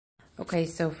Okay,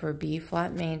 so for B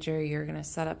flat major, you're gonna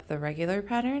set up the regular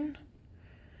pattern.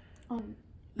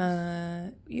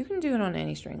 You can do it on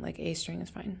any string, like A string is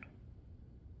fine.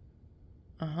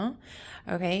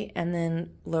 Okay, and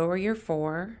then lower your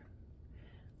 4,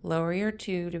 lower your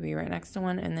 2 to be right next to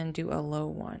 1, and then do a low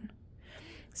 1.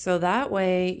 So that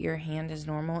way your hand is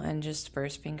normal and just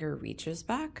first finger reaches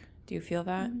back. Do you feel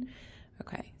that?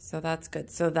 Okay, so that's good.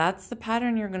 So that's the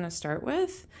pattern you're gonna start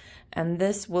with, and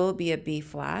this will be a B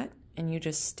flat, and you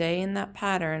just stay in that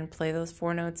pattern, play those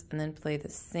 4 notes, and then play the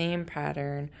same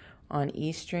pattern on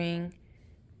E string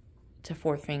to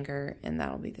 4th finger, and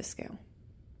that'll be the scale.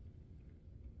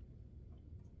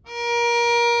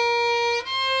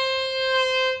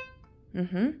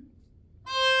 Good.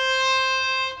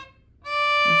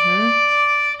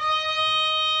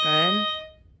 A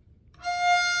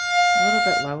little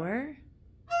bit lower.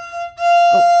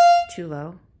 Oh, too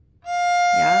low.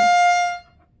 Yeah.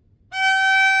 A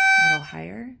little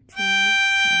higher. T.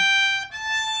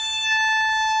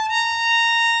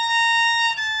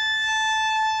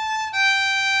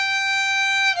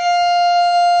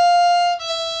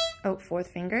 Good. Oh, 4th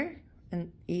finger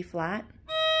and E flat.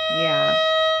 Yeah.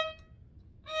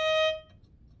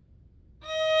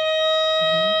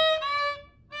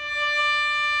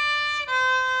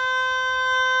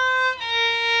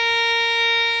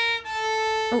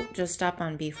 Oh, just stop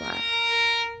on B flat.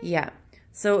 Yeah.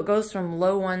 So it goes from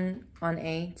low 1 on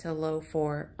A to low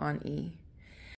 4 on E.